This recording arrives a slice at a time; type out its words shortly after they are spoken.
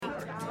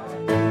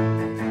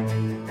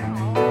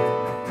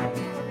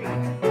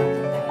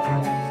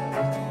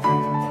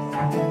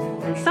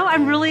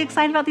I'm really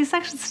excited about these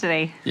sections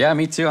today. Yeah,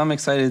 me too. I'm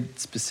excited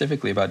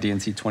specifically about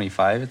D&C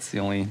 25. It's the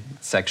only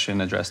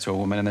section addressed to a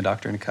woman in the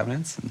Doctrine and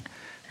Covenants. And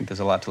I think there's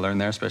a lot to learn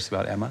there, especially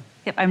about Emma.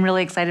 Yep, I'm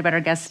really excited about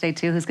our guest today,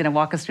 too, who's going to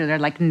walk us through there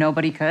like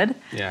nobody could.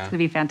 Yeah. It's going to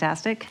be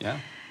fantastic. Yeah.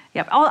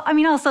 Yep.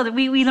 Also, that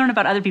we learn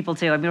about other people,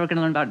 too. I mean, we're going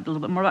to learn a little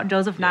bit more about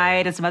Joseph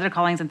Knight and some other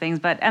callings and things,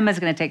 but Emma's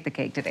going to take the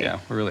cake today. Yeah,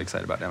 we're really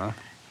excited about Emma.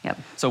 Yep.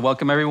 So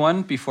welcome,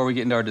 everyone. Before we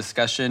get into our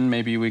discussion,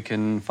 maybe we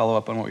can follow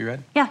up on what we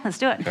read? Yeah, let's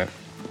do it. Okay.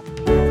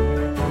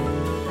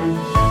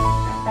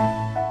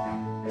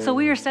 So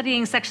we are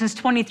studying sections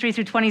 23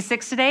 through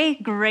 26 today.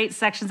 Great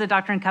sections of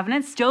Doctrine and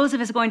Covenants.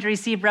 Joseph is going to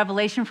receive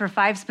revelation for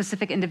 5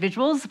 specific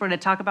individuals. We're going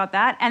to talk about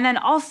that. And then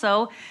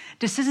also,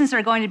 decisions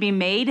are going to be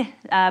made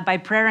by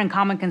prayer and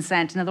common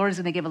consent. And the Lord is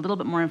going to give a little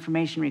bit more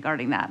information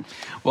regarding that.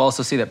 We'll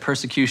also see that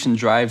persecution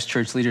drives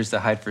church leaders to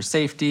hide for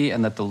safety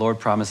and that the Lord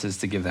promises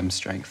to give them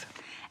strength.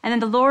 And then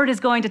the Lord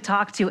is going to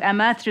talk to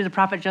Emma through the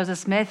prophet Joseph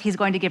Smith. He's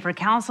going to give her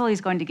counsel, he's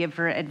going to give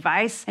her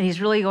advice, and he's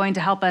really going to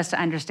help us to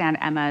understand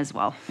Emma as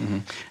well. Mm-hmm.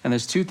 And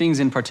there's 2 things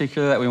in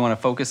particular that we want to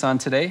focus on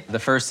today. The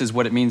first is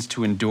what it means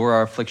to endure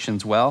our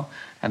afflictions well.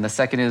 And the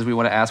second is we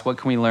want to ask, what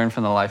can we learn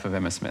from the life of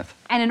Emma Smith?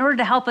 And in order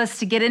to help us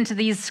to get into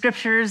these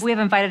scriptures, we have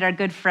invited our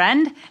good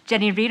friend,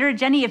 Jenny Reeder.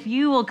 Jenny, if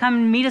you will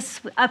come meet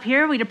us up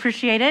here, we'd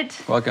appreciate it.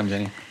 Welcome,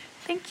 Jenny.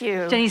 Thank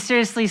you. Jenny,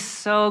 seriously,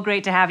 so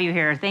great to have you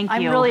here. Thank you.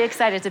 I'm really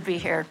excited to be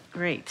here.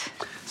 Great.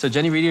 So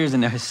Jenny Reeder is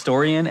a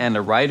historian and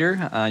a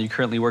writer. You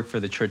currently work for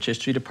the Church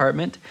History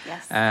Department.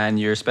 Yes. And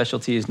your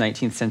specialty is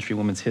 19th century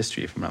women's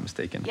history, if I'm not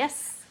mistaken.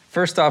 Yes.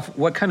 First off,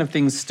 what kind of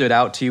things stood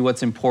out to you?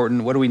 What's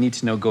important? What do we need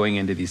to know going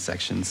into these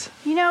sections?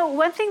 You know,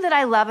 one thing that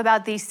I love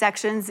about these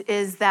sections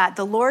is that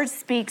the Lord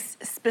speaks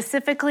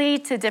specifically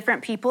to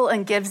different people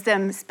and gives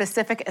them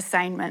specific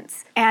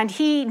assignments. And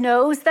he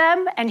knows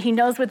them and he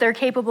knows what they're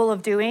capable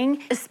of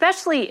doing,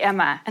 especially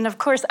Emma. And of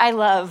course, I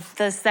love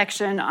the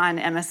section on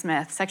Emma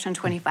Smith, section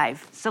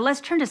 25. So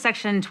let's turn to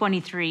section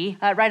 23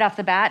 right off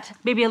the bat.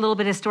 Maybe a little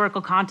bit of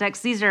historical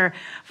context. These are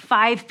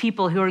 5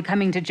 people who are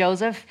coming to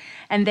Joseph,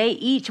 and they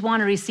each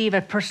want to receive a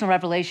personal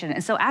revelation.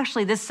 And so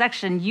actually this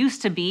section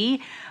used to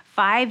be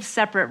 5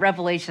 separate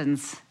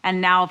revelations. And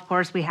now, of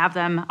course, we have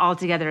them all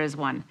together as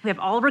one. We have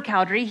Oliver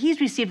Cowdery.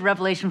 He's received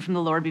revelation from the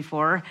Lord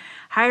before.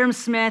 Hiram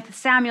Smith,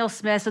 Samuel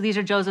Smith. So these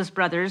are Joseph's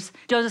brothers.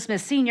 Joseph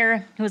Smith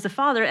Sr., who was the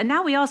father. And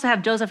now we also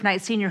have Joseph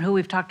Knight Sr., who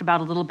we've talked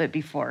about a little bit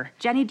before.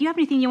 Jenny, do you have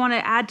anything you want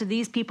to add to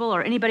these people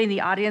or anybody in the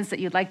audience that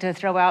you'd like to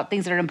throw out,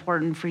 things that are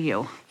important for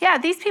you? Yeah,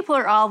 these people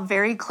are all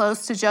very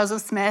close to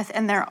Joseph Smith,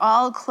 and they're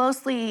all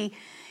closely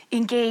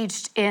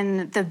engaged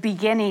in the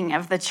beginning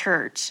of the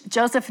church.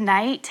 Joseph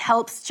Knight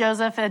helps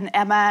Joseph and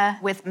Emma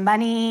with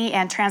money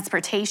and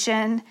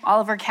transportation.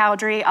 Oliver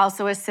Cowdery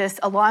also assists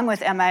along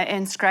with Emma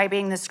in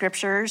scribing the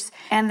scriptures.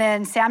 And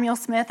then Samuel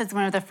Smith is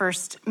one of the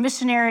first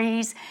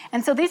missionaries.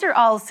 And so these are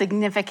all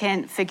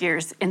significant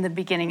figures in the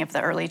beginning of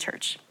the early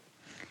church.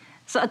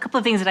 So a couple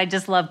of things that I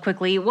just love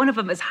quickly. One of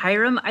them is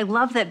Hiram. I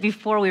love that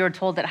before we were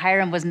told that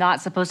Hiram was not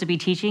supposed to be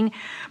teaching,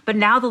 but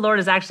now the Lord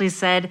has actually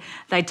said,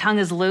 thy tongue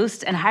is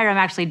loosed, and Hiram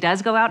actually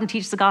does go out and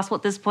teach the gospel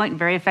at this point,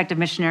 very effective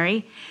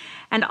missionary.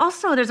 And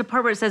also there's a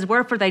part where it says,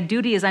 wherefore thy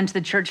duty is unto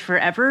the church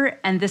forever,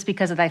 and this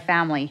because of thy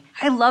family.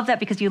 I love that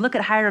because you look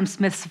at Hiram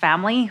Smith's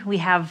family, we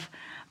have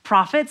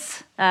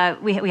prophets.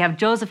 We have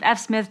Joseph F.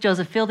 Smith,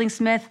 Joseph Fielding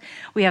Smith.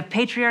 We have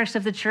patriarchs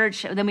of the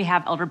church. Then we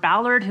have Elder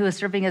Ballard, who is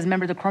serving as a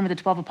member of the Quorum of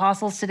the 12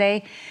 Apostles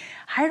today.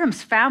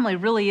 Hiram's family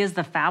really is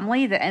the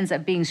family that ends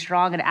up being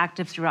strong and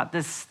active throughout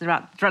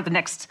the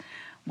next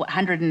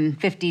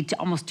 150 to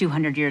almost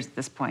 200 years at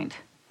this point.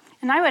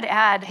 And I would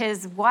add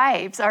his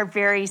wives are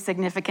very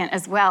significant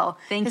as well.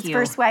 Thank you. His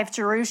first wife,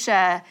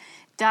 Jerusha,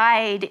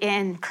 died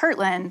in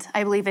Kirtland,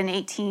 I believe in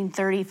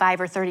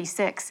 1835 or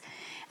 36.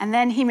 And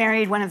then he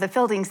married one of the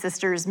Fielding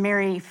sisters,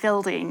 Mary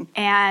Fielding.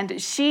 And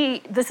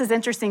this is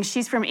interesting,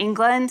 she's from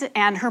England,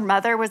 and her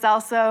mother was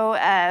also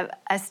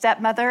a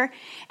stepmother.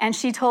 And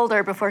she told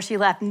her before she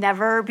left,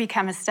 never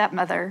become a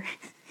stepmother.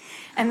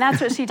 And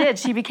that's what she did.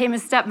 She became a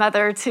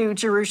stepmother to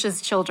Jerusha's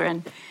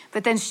children.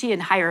 But then she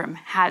and Hiram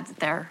had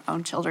their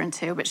own children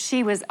too. But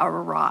she was a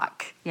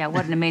rock. Yeah,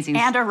 what an amazing...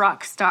 And a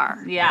rock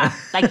star. Yeah,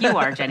 like you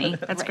are, Jenny.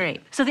 That's Right.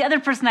 great. So the other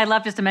person I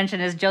love just to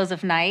mention is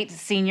Joseph Knight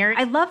Sr.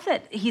 I love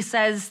that he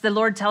says, the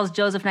Lord tells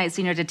Joseph Knight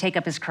Sr. to take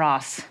up his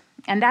cross.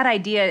 And that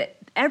idea,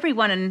 every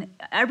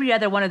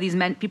other one of these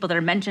people that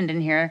are mentioned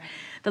in here,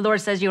 the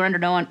Lord says you are under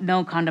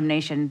no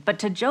condemnation. But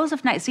to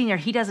Joseph Knight Sr.,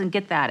 he doesn't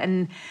get that.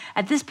 And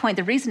at this point,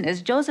 the reason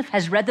is Joseph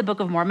has read the Book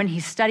of Mormon.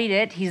 He's studied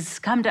it. He's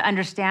come to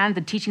understand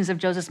the teachings of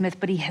Joseph Smith,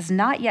 but he has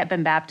not yet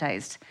been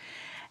baptized.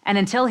 And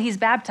until he's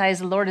baptized,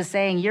 the Lord is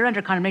saying, you're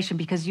under condemnation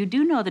because you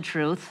do know the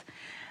truth,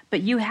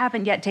 but you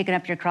haven't yet taken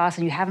up your cross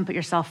and you haven't put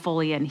yourself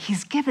fully in.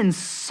 He's given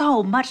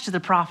so much to the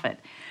prophet,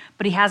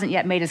 but he hasn't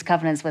yet made his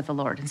covenants with the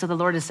Lord. And so the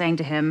Lord is saying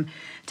to him,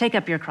 take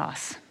up your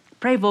cross.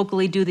 Pray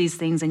vocally, do these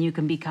things, and you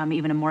can become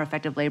even a more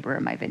effective laborer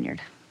in my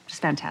vineyard.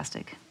 just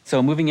fantastic.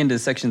 So moving into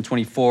section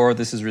 24,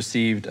 this is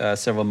received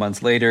several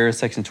months later.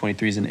 Section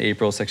 23 is in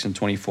April. Section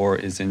 24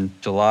 is in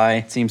July.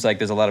 It seems like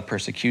there's a lot of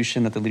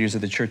persecution that the leaders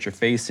of the church are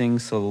facing.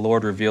 So the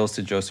Lord reveals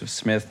to Joseph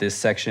Smith this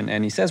section,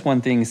 and he says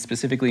one thing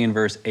specifically in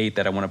verse 8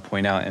 that I want to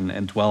point out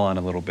and dwell on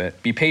a little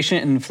bit. Be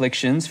patient in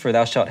afflictions, for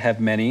thou shalt have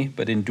many,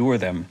 but endure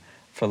them.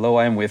 For lo,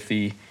 I am with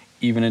thee,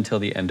 even until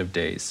the end of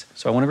days.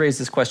 So I want to raise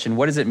this question.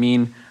 What does it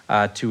mean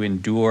to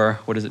endure?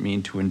 What does it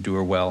mean to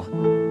endure well?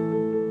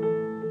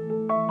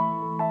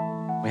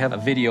 We have a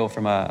video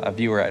from a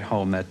viewer at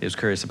home that is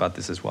curious about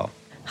this as well.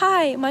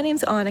 Hi, my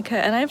name's Annika,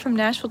 and I'm from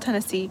Nashville,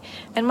 Tennessee,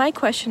 and my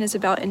question is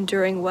about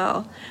enduring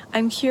well.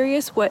 I'm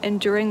curious what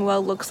enduring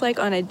well looks like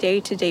on a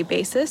day-to-day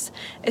basis,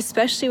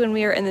 especially when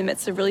we are in the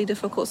midst of really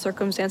difficult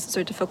circumstances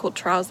or difficult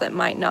trials that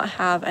might not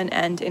have an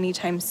end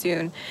anytime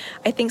soon.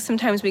 I think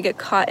sometimes we get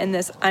caught in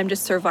this I'm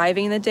just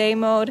surviving the day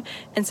mode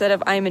instead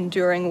of I'm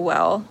enduring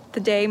well the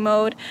day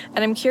mode,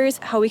 and I'm curious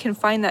how we can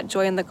find that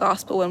joy in the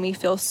gospel when we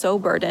feel so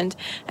burdened,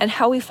 and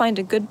how we find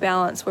a good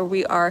balance where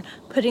we are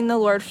putting the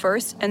Lord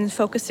first and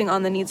focusing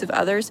on the needs of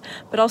others,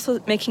 but also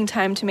making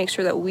time to make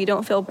sure that we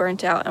don't feel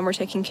burnt out and we're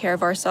taking care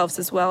of ourselves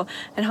as well,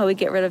 and how we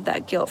get rid of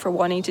that guilt for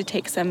wanting to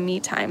take some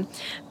me time.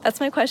 That's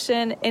my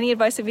question. Any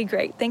advice would be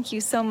great. Thank you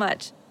so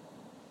much.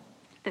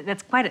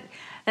 That's quite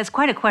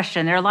a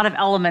question. There are a lot of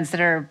elements that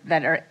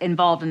are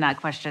involved in that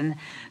question.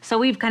 So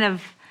we've kind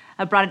of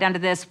brought it down to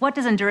this. What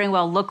does enduring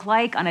well look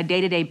like on a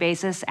day-to-day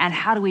basis, and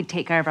how do we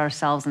take care of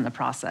ourselves in the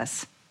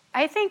process?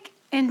 I think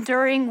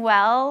enduring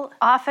well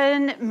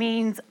often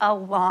means a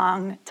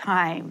long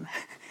time.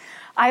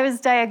 I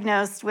was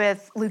diagnosed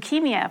with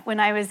leukemia when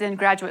I was in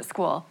graduate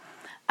school.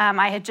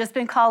 I had just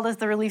been called as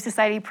the Relief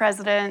Society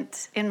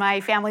president in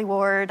my family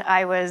ward.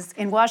 I was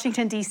in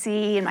Washington,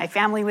 D.C., and my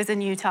family was in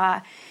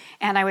Utah,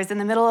 and I was in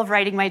the middle of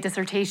writing my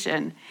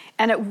dissertation.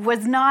 And it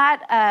was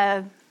not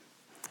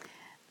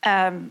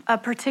a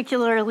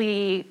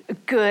particularly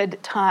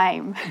good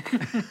time.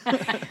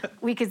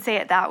 We could say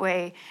it that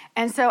way.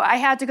 And so I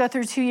had to go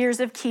through 2 years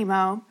of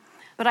chemo,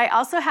 but I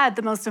also had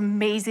the most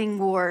amazing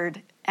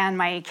ward, and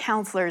my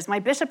counselors. My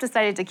bishop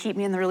decided to keep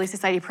me in the Relief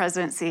Society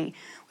presidency,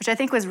 which I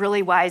think was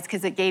really wise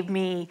because it gave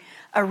me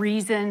a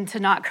reason to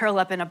not curl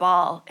up in a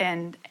ball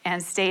and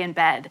stay in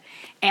bed.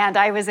 And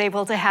I was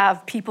able to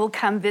have people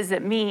come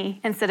visit me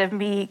instead of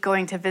me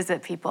going to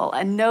visit people.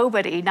 And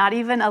nobody, not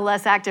even a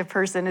less active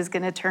person, is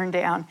going to turn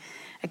down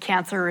a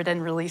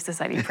cancer-ridden Relief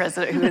Society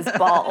president who is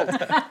bald.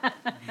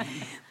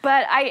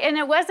 And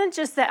it wasn't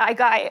just that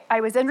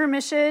I was in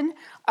remission.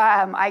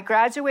 I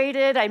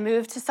graduated, I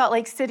moved to Salt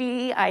Lake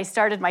City, I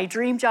started my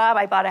dream job,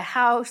 I bought a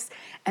house,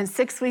 and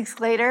 6 weeks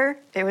later,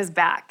 it was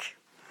back.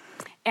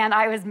 And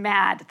I was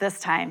mad this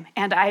time,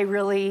 and I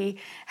really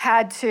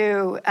had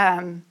to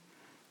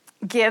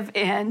give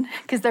in,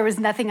 because there was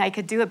nothing I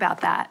could do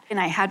about that.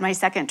 And I had my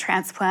second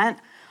transplant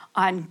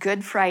on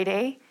Good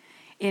Friday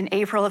in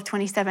April of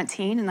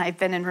 2017, and I've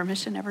been in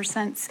remission ever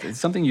since.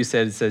 Something you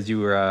said says you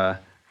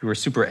were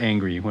super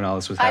angry when all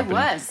this was happening.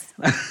 I was,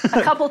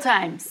 a couple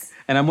times.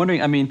 And I'm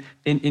wondering, I mean,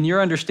 in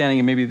your understanding,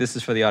 and maybe this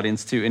is for the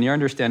audience too, in your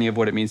understanding of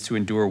what it means to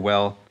endure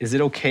well, is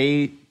it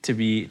okay to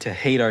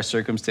hate our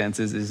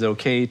circumstances? Is it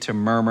okay to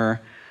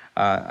murmur?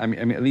 I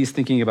mean, at least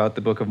thinking about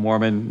the Book of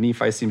Mormon,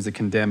 Nephi seems to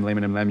condemn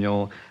Laman and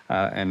Lemuel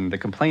and the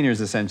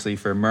complainers essentially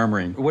for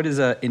murmuring. What does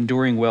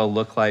enduring well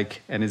look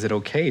like, and is it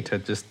okay to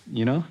just,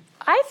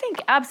 I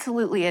think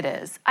absolutely it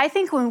is. I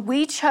think when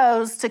we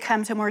chose to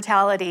come to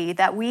mortality,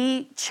 that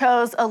we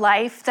chose a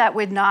life that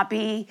would not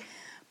be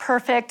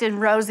perfect and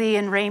rosy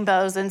and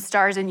rainbows and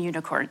stars and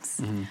unicorns.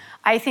 Mm-hmm.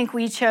 I think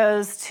we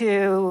chose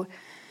to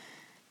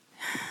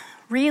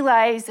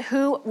realize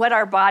what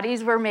our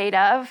bodies were made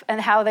of and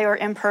how they were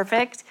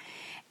imperfect,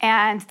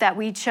 and that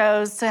we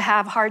chose to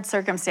have hard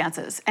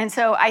circumstances. And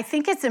so I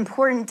think it's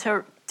important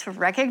to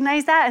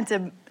recognize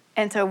that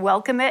and to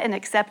welcome it and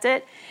accept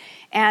it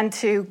and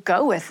to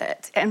go with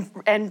it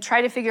and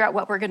try to figure out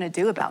what we're going to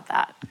do about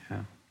that. Yeah.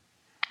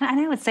 And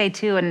I would say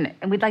too, and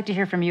we'd like to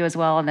hear from you as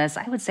well on this,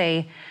 I would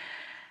say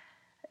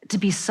to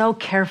be so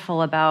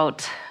careful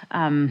about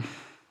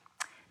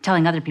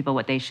telling other people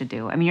what they should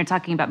do. I mean, you're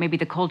talking about maybe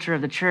the culture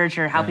of the church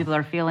or how people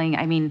are feeling.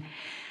 I mean,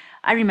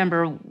 I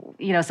remember,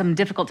 some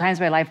difficult times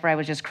in my life where I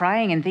was just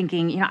crying and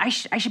thinking, I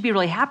should be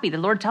really happy. The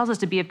Lord tells us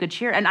to be of good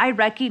cheer. And I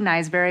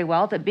recognize very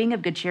well that being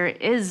of good cheer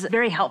is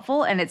very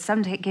helpful. And in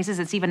some cases,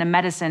 it's even a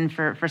medicine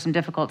for some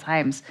difficult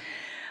times.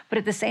 But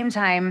at the same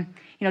time,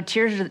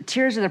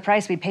 tears are the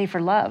price we pay for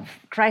love.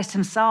 Christ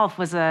himself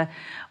was a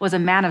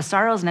man of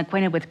sorrows and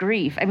acquainted with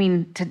grief. I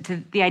mean, to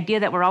the idea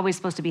that we're always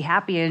supposed to be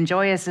happy and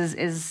joyous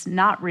is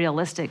not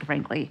realistic,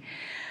 frankly.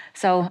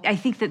 So I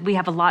think that we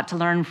have a lot to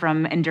learn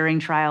from enduring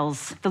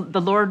trials.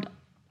 The Lord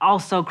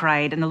also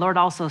cried, and the Lord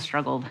also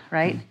struggled,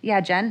 right?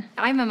 Yeah, Jen?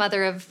 I'm a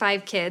mother of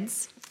 5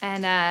 kids,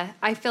 and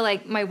I feel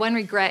like my one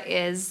regret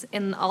is,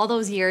 in all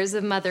those years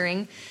of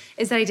mothering,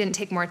 is that I didn't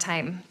take more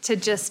time to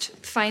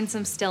just find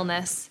some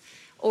stillness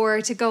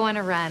or to go on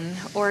a run,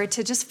 or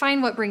to just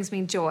find what brings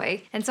me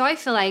joy. And so I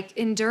feel like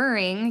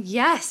enduring,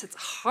 yes, it's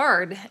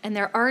hard, and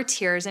there are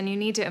tears, and you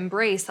need to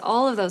embrace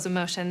all of those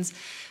emotions,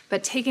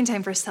 but taking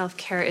time for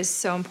self-care is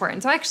so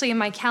important. So actually in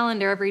my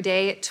calendar every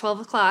day at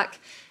 12 o'clock,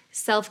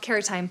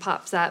 self-care time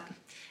pops up.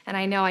 And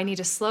I know I need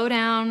to slow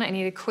down, I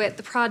need to quit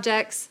the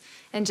projects,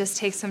 and just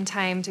take some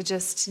time to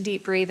just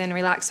deep breathe and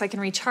relax so I can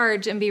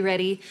recharge and be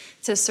ready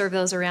to serve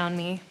those around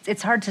me.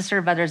 It's hard to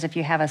serve others if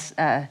you have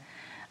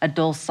a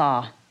dull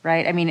saw,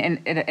 right? I mean,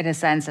 in a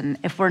sense, and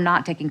if we're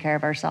not taking care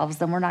of ourselves,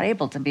 then we're not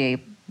able to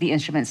be the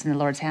instruments in the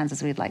Lord's hands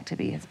as we'd like to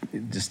be.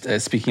 Just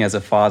speaking as a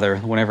father,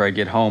 whenever I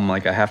get home,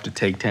 like I have to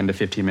take 10 to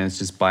 15 minutes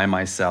just by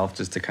myself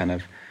just to kind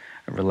of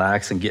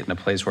relax and get in a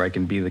place where I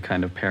can be the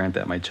kind of parent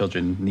that my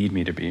children need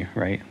me to be,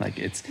 right? Like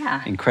it's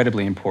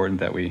incredibly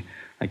important that we,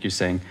 like you're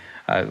saying,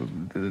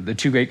 the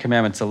two great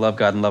commandments to love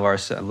God and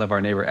love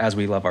our neighbor as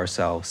we love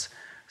ourselves.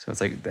 So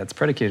it's like that's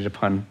predicated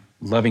upon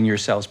loving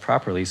yourselves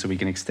properly so we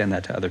can extend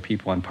that to other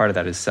people. And part of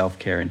that is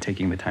self-care and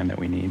taking the time that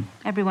we need.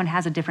 Everyone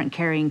has a different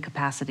carrying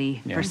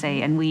capacity, per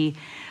se, and we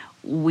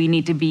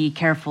need to be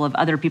careful of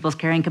other people's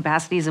carrying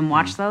capacities and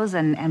watch those,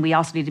 and we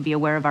also need to be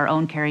aware of our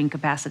own carrying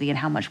capacity and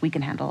how much we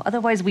can handle.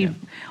 Otherwise,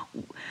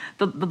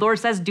 the Lord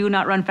says, do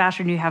not run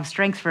faster than you have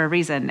strength for a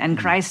reason, and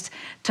Christ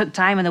took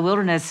time in the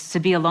wilderness to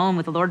be alone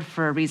with the Lord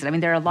for a reason. I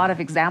mean, there are a lot of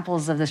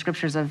examples of the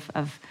scriptures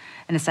of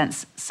in a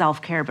sense,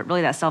 self-care, but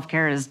really that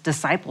self-care is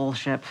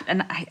discipleship.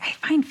 And I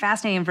find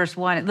fascinating in verse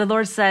 1, the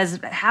Lord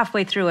says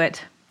halfway through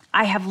it,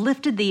 I have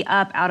lifted thee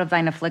up out of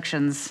thine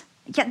afflictions,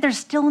 yet they're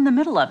still in the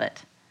middle of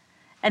it.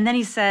 And then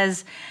he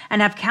says,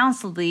 and have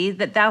counseled thee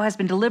that thou hast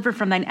been delivered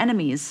from thine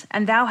enemies,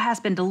 and thou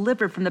hast been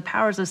delivered from the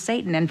powers of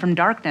Satan and from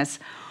darkness,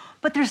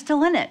 but they're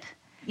still in it.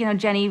 You know,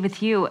 Jenny,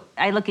 with you,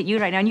 I look at you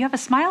right now and you have a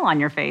smile on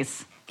your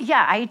face.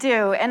 Yeah, I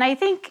do. And I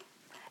think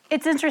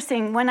it's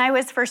interesting. When I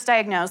was first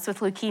diagnosed with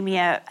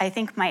leukemia, I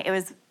think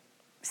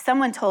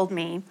someone told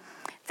me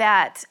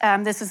that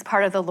this was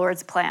part of the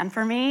Lord's plan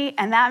for me,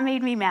 and that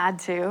made me mad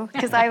too,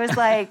 because I was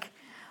like,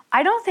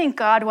 I don't think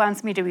God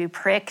wants me to be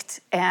pricked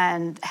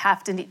and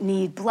have to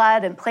need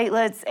blood and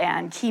platelets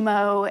and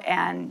chemo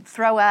and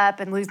throw up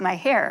and lose my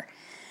hair.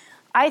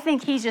 I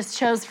think he just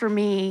chose for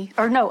me,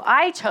 or no,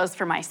 I chose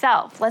for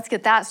myself, let's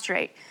get that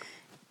straight,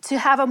 to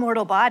have a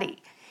mortal body.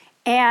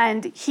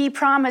 And he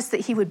promised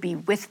that he would be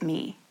with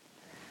me.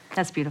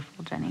 That's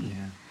beautiful, Jenny.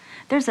 Yeah.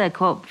 There's a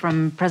quote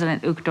from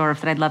President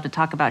Uchtdorf that I'd love to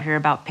talk about here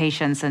about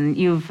patience, and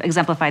you've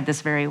exemplified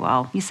this very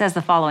well. He says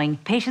the following,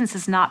 patience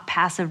is not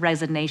passive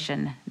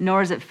resignation,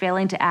 nor is it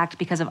failing to act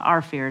because of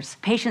our fears.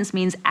 Patience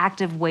means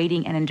active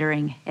waiting and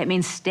enduring. It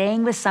means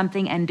staying with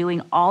something and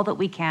doing all that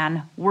we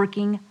can,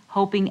 working,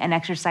 hoping, and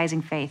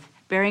exercising faith,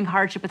 bearing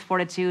hardship with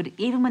fortitude,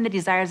 even when the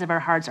desires of our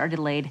hearts are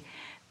delayed.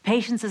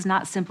 Patience is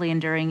not simply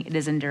enduring, it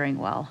is enduring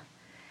well.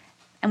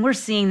 And we're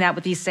seeing that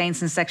with these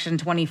saints in section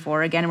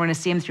 24. Again, we're going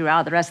to see them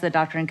throughout the rest of the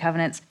Doctrine and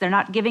Covenants. They're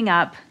not giving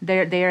up. They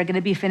are going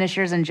to be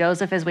finishers. And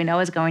Joseph, as we know,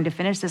 is going to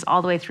finish this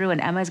all the way through. And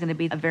Emma is going to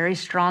be a very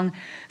strong,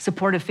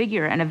 supportive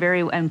figure and a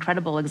very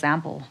incredible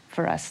example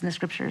for us in the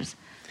scriptures.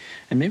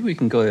 And maybe we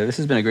can go there. This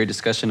has been a great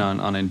discussion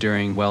on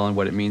enduring well and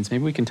what it means.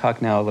 Maybe we can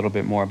talk now a little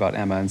bit more about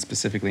Emma, and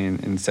specifically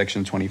in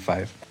section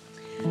 25.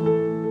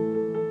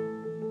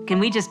 Can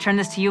we just turn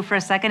this to you for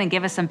a second and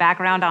give us some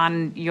background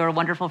on your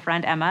wonderful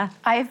friend, Emma?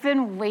 I've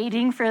been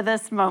waiting for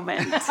this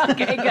moment.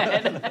 Okay,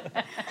 good.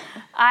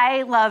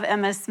 I love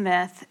Emma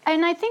Smith.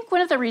 And I think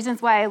one of the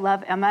reasons why I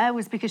love Emma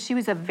was because she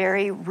was a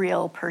very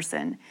real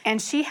person. And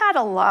she had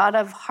a lot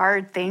of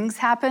hard things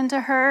happen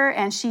to her,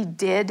 and she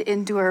did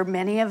endure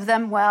many of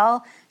them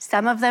well.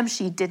 Some of them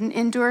she didn't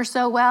endure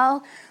so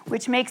well,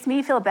 which makes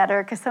me feel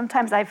better because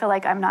sometimes I feel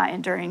like I'm not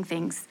enduring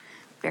things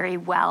very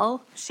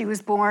well. She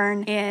was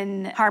born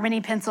in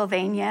Harmony,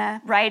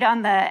 Pennsylvania, right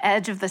on the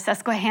edge of the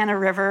Susquehanna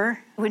River.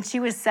 When she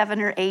was 7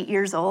 or 8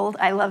 years old,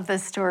 I love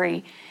this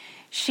story,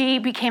 she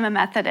became a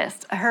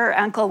Methodist. Her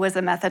uncle was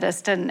a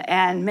Methodist,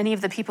 and many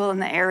of the people in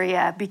the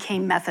area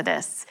became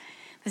Methodists.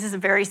 This is a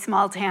very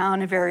small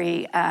town, a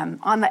very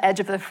on the edge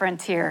of the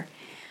frontier.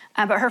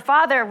 But her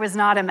father was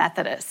not a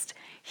Methodist.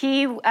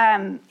 He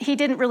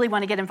didn't really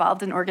want to get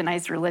involved in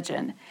organized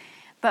religion.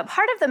 But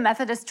part of the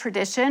Methodist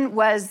tradition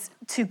was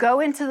to go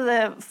into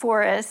the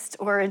forest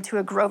or into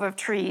a grove of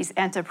trees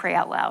and to pray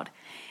out loud,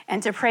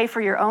 and to pray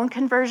for your own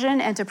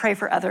conversion and to pray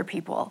for other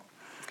people.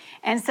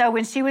 And so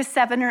when she was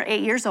 7 or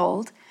 8 years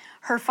old,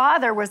 her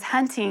father was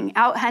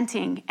out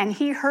hunting, and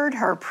he heard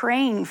her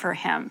praying for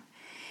him.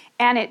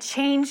 And it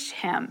changed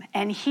him,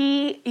 and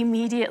he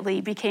immediately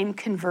became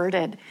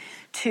converted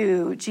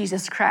to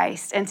Jesus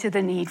Christ and to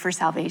the need for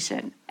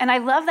salvation. And I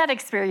love that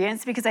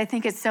experience because I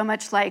think it's so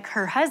much like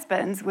her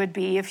husband's would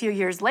be a few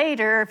years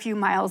later, a few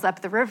miles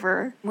up the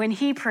river, when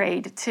he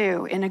prayed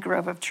too in a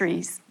grove of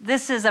trees.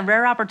 This is a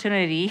rare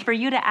opportunity for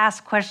you to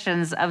ask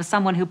questions of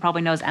someone who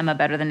probably knows Emma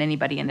better than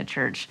anybody in the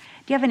church.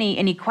 Do you have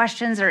any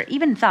questions or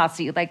even thoughts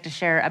that you'd like to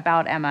share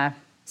about Emma?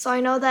 So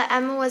I know that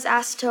Emma was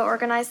asked to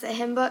organize the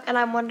hymn book, and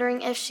I'm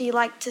wondering if she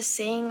liked to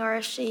sing or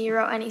if she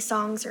wrote any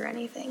songs or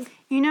anything.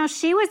 You know,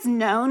 she was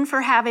known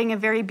for having a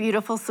very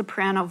beautiful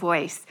soprano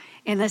voice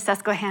in the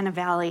Susquehanna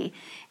Valley,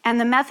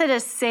 and the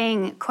Methodists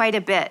sang quite a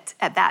bit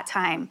at that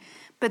time.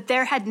 But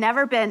there had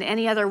never been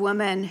any other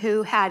woman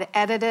who had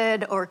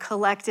edited or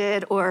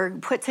collected or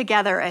put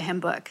together a hymn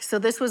book. So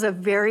this was a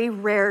very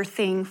rare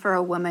thing for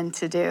a woman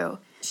to do.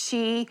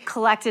 She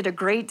collected a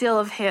great deal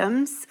of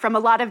hymns from a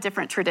lot of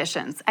different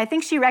traditions. I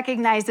think she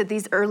recognized that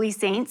these early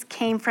saints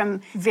came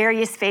from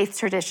various faith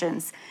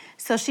traditions.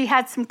 So she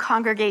had some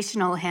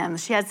congregational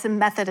hymns, she had some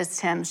Methodist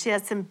hymns, she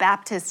had some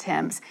Baptist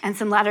hymns, and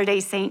some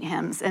Latter-day Saint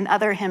hymns and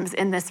other hymns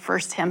in this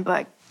first hymn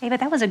book. Hey, but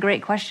that was a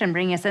great question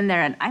bringing us in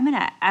there. And I'm going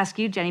to ask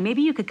you, Jenny,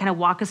 maybe you could kind of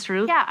walk us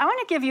through. Yeah, I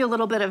want to give you a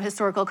little bit of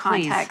historical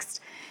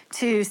context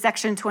to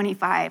Section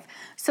 25.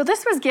 So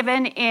this was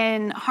given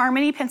in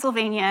Harmony,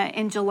 Pennsylvania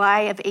in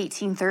July of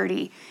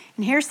 1830.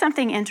 And here's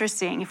something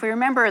interesting. If we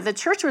remember, the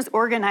church was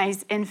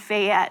organized in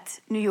Fayette,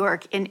 New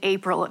York in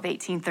April of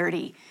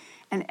 1830.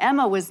 And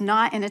Emma was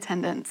not in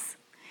attendance.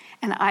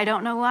 And I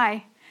don't know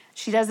why.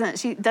 She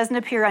doesn't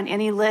appear on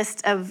any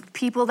list of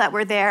people that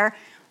were there.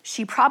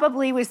 She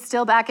probably was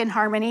still back in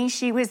Harmony.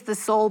 She was the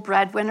sole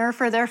breadwinner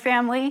for their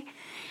family.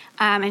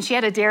 And she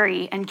had a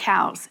dairy and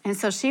cows. And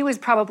so she was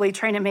probably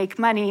trying to make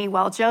money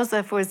while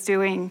Joseph was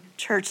doing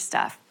church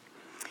stuff.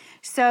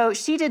 So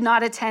she did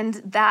not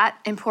attend that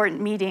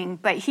important meeting,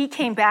 but he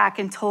came back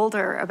and told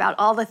her about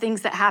all the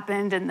things that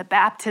happened and the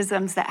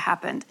baptisms that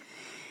happened.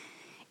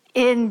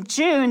 In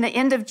June, the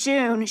end of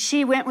June,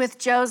 she went with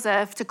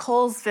Joseph to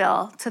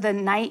Colesville to the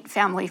Knight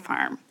family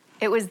farm.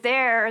 It was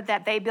there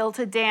that they built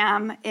a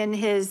dam in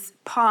his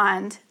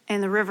pond in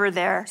the river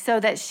there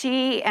so that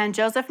she and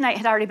Joseph Knight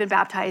had already been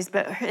baptized,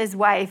 but his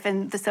wife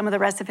and some of the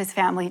rest of his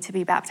family to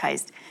be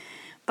baptized.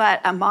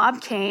 But a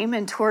mob came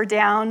and tore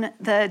down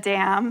the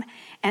dam.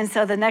 And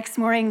so the next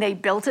morning they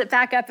built it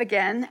back up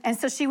again. And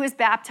so she was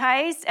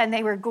baptized and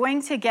they were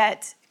going to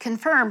get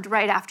confirmed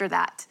right after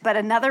that. But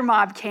another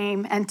mob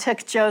came and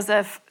took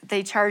Joseph.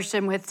 They charged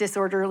him with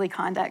disorderly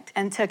conduct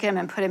and took him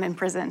and put him in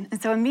prison.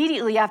 And so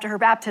immediately after her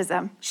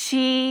baptism,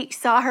 she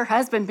saw her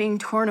husband being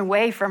torn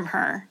away from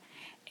her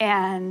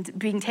and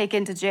being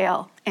taken to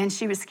jail. And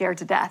she was scared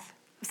to death.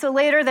 So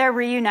later they're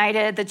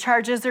reunited, the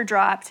charges are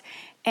dropped,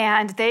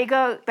 and they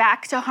go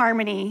back to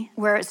Harmony,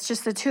 where it's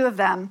just the two of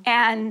them,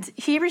 and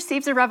he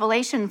receives a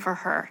revelation for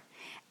her.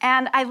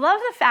 And I love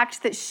the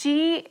fact that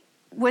she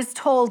was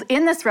told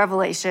in this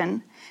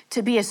revelation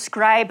to be a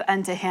scribe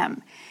unto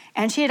him.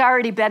 And she had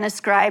already been a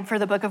scribe for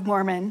the Book of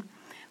Mormon.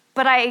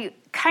 But I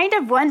kind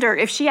of wonder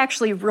if she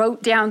actually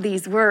wrote down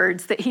these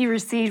words that he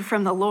received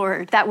from the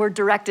Lord that were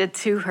directed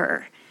to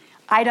her.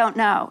 I don't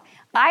know.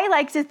 I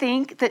like to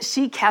think that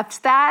she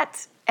kept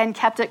that and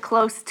kept it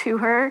close to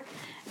her,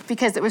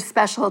 because it was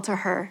special to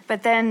her.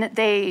 But then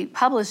they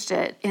published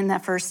it in the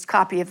first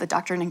copy of the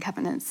Doctrine and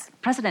Covenants.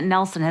 President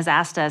Nelson has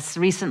asked us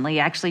recently,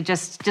 actually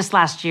just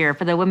last year,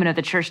 for the women of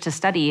the church to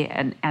study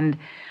and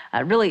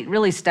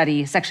really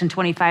study Section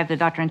 25 of the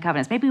Doctrine and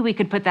Covenants. Maybe we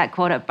could put that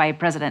quote up by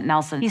President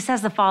Nelson. He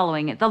says the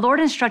following: "The Lord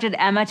instructed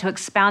Emma to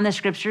expound the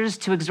scriptures,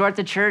 to exhort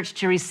the church,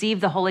 to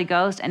receive the Holy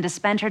Ghost, and to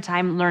spend her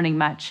time learning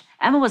much.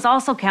 Emma was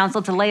also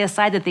counseled to lay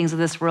aside the things of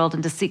this world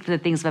and to seek for the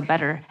things of a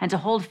better, and to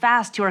hold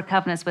fast to her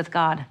covenants with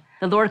God.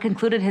 The Lord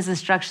concluded his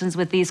instructions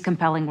with these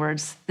compelling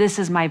words: 'This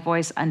is my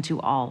voice unto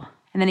all.'"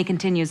 And then he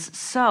continues,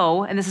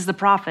 "So," and this is the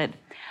prophet,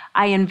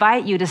 "I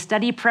invite you to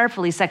study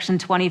prayerfully Section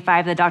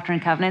 25 of the Doctrine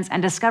and Covenants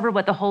and discover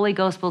what the Holy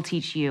Ghost will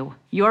teach you.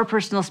 Your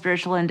personal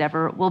spiritual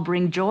endeavor will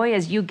bring joy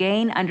as you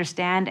gain,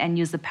 understand, and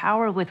use the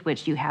power with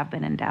which you have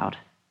been endowed."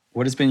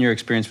 What has been your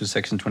experience with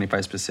Section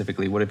 25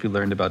 specifically? What have you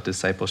learned about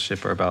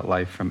discipleship or about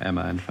life from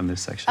Emma and from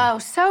this section? Oh,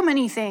 so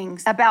many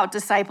things about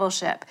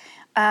discipleship.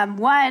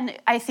 One,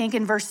 I think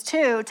in verse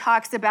 2,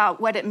 talks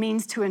about what it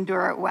means to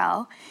endure it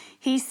well.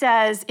 He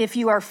says, "If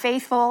you are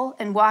faithful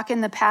and walk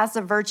in the paths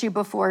of virtue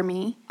before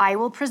me, I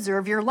will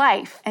preserve your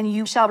life, and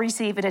you shall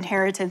receive an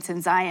inheritance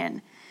in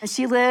Zion."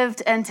 She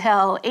lived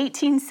until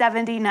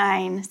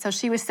 1879, so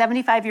she was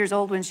 75 years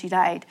old when she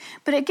died.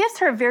 But it gives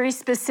her very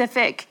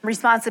specific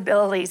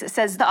responsibilities. It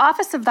says, "The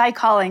office of thy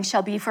calling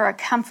shall be for a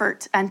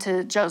comfort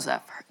unto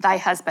Joseph, thy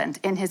husband,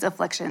 in his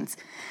afflictions."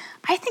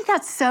 I think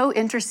that's so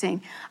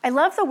interesting. I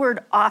love the word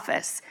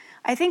office.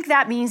 I think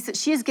that means that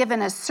she is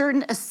given a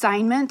certain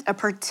assignment, a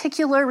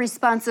particular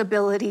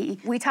responsibility.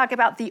 We talk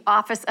about the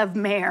office of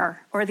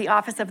mayor or the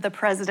office of the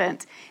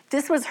president.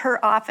 This was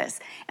her office.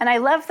 And I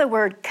love the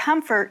word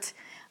comfort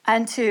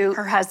unto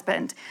her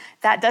husband.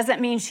 That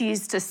doesn't mean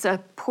she's to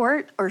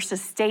support or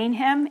sustain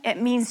him. It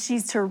means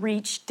she's to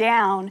reach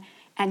down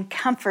and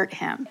comfort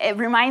him. It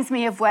reminds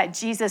me of what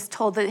Jesus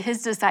told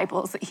his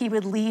disciples, that he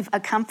would leave a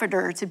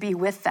comforter to be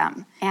with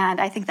them. And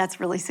I think that's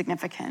really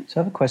significant.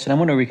 So I have a question. I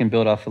wonder if we can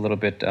build off a little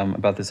bit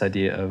about this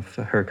idea of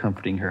her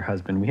comforting her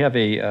husband. We have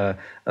a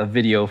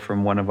video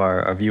from one of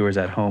our viewers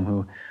at home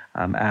who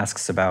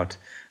asks about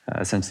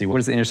essentially what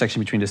is the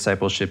intersection between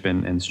discipleship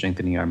and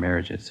strengthening our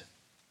marriages?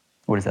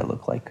 What does that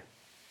look like?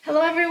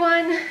 Hello,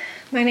 everyone.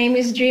 My name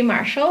is Dre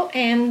Marshall,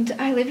 and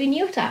I live in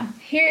Utah.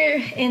 Here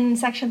in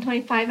Section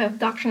 25 of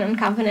Doctrine and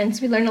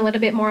Covenants, we learn a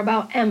little bit more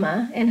about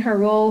Emma and her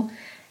role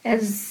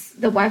as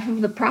the wife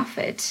of the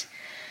prophet,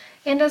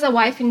 and as a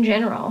wife in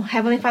general.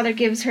 Heavenly Father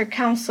gives her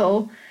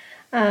counsel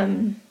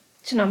to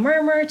not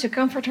murmur, to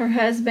comfort her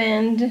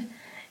husband,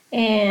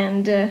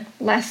 and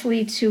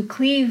lastly, to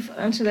cleave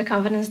unto the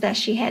covenants that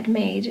she had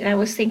made. And I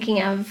was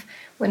thinking of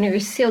when we were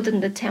sealed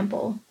in the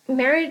temple.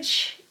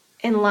 Marriage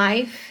and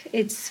life,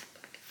 it's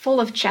full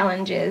of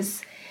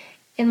challenges.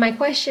 And my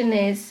question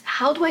is,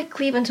 how do I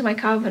cleave unto my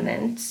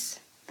covenants,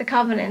 the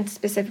covenant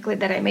specifically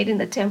that I made in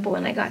the temple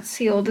when I got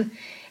sealed,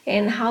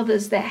 and how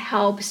does that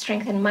help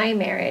strengthen my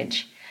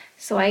marriage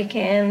so I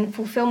can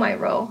fulfill my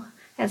role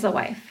as a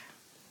wife?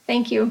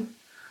 Thank you.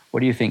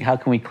 What do you think? How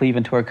can we cleave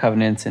into our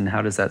covenants, and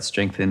how does that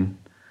strengthen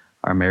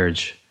our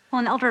marriage? Well,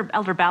 and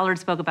Elder Ballard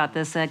spoke about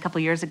this a couple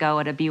years ago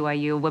at a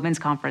BYU women's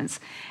conference.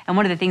 And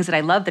one of the things that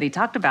I loved that he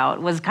talked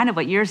about was kind of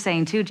what you're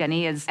saying too,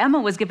 Jenny, is Emma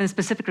was given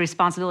specific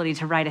responsibility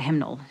to write a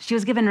hymnal. She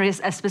was given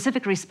a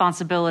specific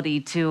responsibility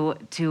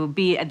to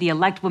be the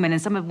elect woman, and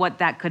some of what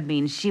that could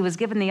mean. She was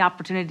given the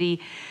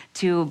opportunity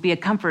to be a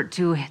comfort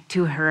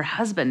to her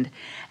husband.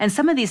 And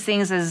some of these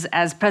things,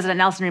 as President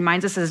Nelson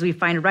reminds us, as we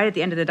find right at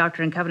the end of the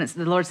Doctrine and Covenants,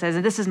 the Lord says,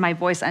 and this is my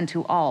voice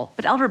unto all.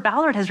 But Elder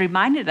Ballard has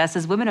reminded us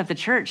as women of the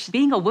church,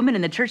 being a woman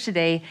in the church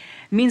today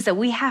means that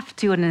we have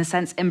to, in a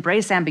sense,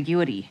 embrace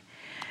ambiguity.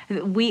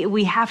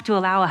 We have to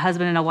allow a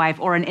husband and a wife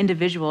or an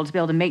individual to be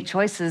able to make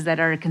choices that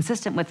are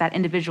consistent with that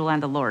individual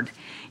and the Lord.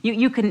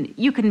 You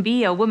can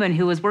be a woman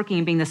who is working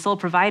and being the sole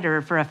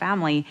provider for a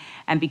family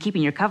and be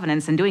keeping your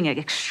covenants and doing it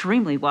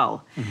extremely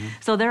well. Mm-hmm.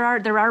 So there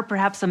are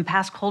perhaps some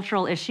past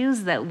cultural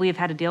issues that we've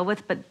had to deal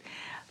with,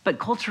 but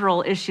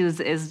cultural issues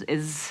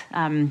is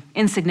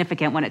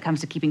insignificant when it comes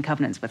to keeping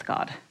covenants with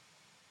God.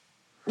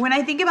 When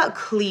I think about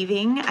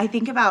cleaving, I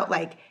think about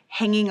like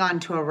hanging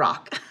onto a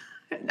rock.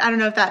 I don't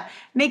know if that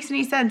makes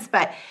any sense,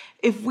 but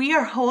if we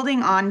are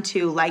holding on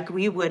to like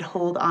we would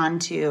hold on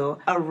to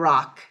a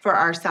rock for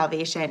our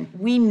salvation,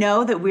 we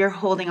know that we're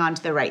holding on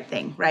to the right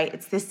thing, right?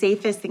 It's the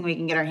safest thing we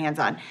can get our hands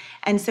on.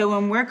 And so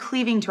when we're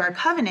cleaving to our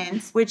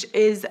covenants, which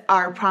is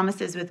our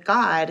promises with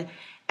God,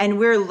 and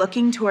we're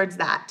looking towards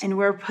that, and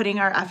we're putting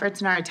our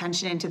efforts and our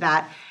attention into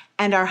that,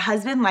 and our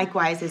husband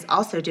likewise is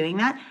also doing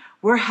that,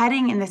 we're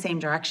heading in the same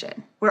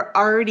direction. We're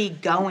already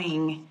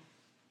going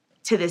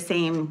to the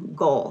same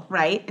goal,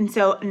 right? And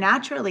so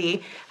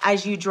naturally,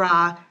 as you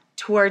draw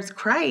towards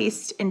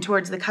Christ and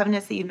towards the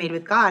covenants that you've made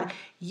with God,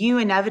 you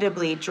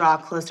inevitably draw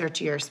closer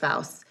to your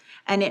spouse.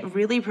 And it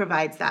really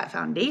provides that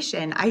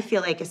foundation. I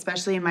feel like,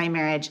 especially in my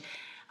marriage,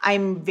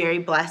 I'm very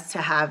blessed to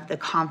have the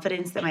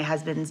confidence that my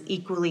husband's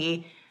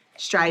equally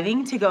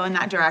striving to go in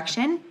that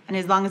direction. And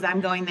as long as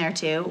I'm going there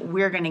too,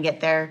 we're going to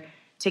get there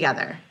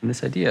together. And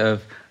this idea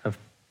of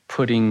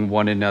putting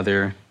one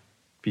another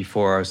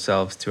before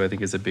ourselves too, I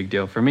think is a big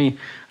deal for me.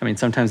 I mean,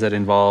 sometimes that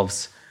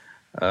involves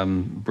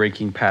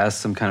breaking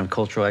past some kind of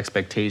cultural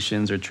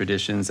expectations or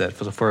traditions. That,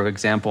 for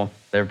example,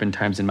 there have been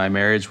times in my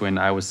marriage when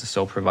I was the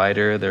sole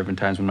provider. There have been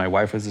times when my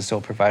wife was the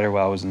sole provider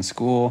while I was in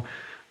school.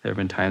 There have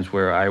been times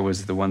where I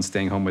was the one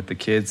staying home with the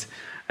kids,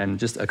 and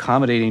just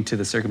accommodating to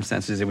the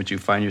circumstances in which you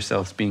find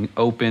yourselves, being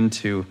open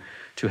to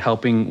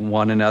helping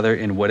one another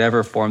in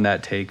whatever form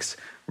that takes,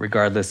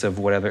 regardless of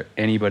whatever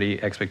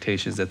anybody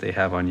expectations that they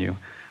have on you.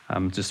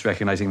 Just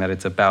recognizing that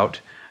it's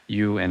about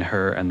you and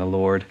her and the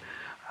Lord,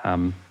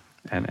 and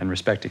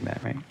respecting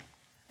that, right?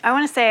 I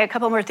want to say a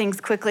couple more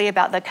things quickly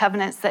about the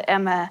covenants that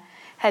Emma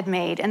had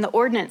made and the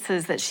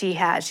ordinances that she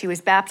had. She was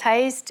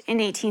baptized in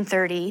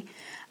 1830.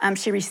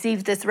 She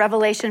received this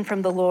revelation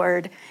from the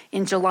Lord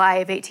in July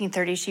of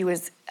 1830. She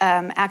was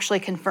actually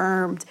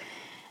confirmed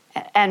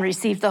and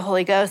received the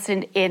Holy Ghost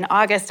in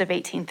August of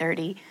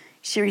 1830.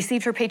 She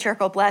received her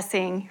patriarchal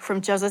blessing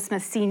from Joseph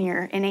Smith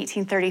Sr. in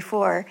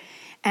 1834.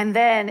 And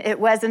then it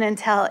wasn't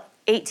until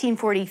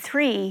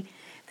 1843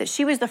 that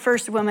she was the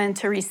first woman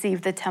to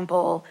receive the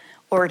temple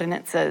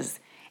ordinances.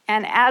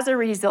 And as a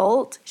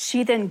result,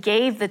 she then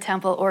gave the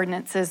temple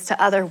ordinances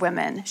to other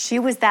women. She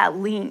was that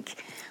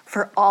link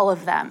for all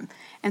of them.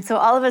 And so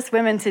all of us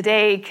women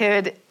today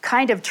could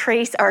kind of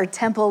trace our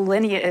temple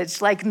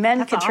lineage, like men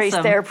That's could trace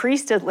awesome. their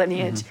priesthood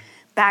lineage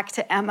back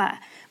to Emma.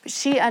 But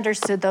she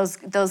understood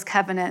those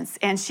covenants,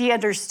 and she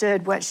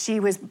understood what she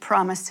was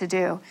promised to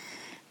do.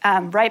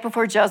 Right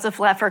before Joseph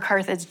left for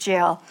Carthage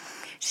jail,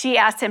 she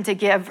asked him to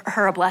give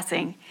her a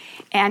blessing,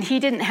 and he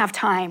didn't have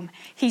time.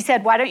 He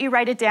said, "Why don't you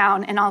write it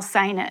down and I'll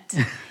sign it?"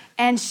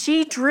 And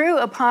she drew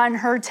upon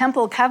her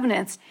temple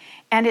covenants,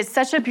 and it's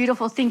such a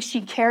beautiful thing. She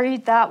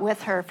carried that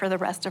with her for the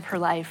rest of her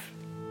life.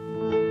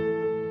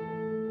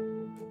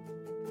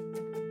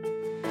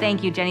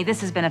 Thank you, Jenny.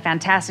 This has been a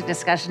fantastic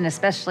discussion,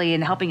 especially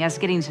in helping us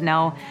getting to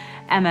know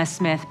Emma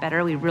Smith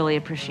better. We really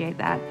appreciate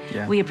that.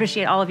 Yeah. We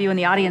appreciate all of you in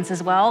the audience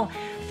as well.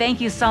 thank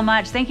you so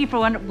much. Thank you for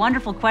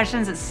wonderful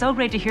questions. It's so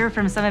great to hear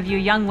from some of you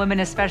young women,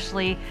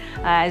 especially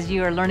as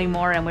you are learning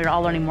more, and we're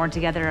all learning more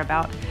together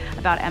about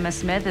Emma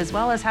Smith, as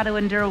well as how to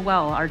endure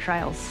well our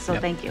trials. So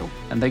Thank you.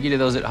 And thank you to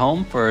those at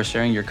home for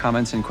sharing your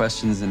comments and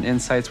questions and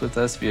insights with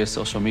us via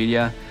social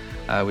media.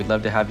 We'd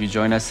love to have you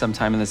join us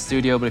sometime in the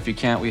studio, but if you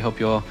can't, we hope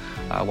you'll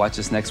watch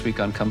us next week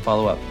on Come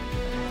Follow Up.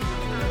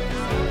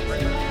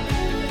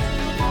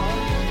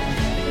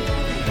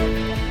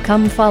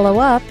 Come Follow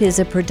Up is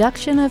a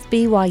production of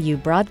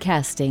BYU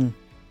Broadcasting.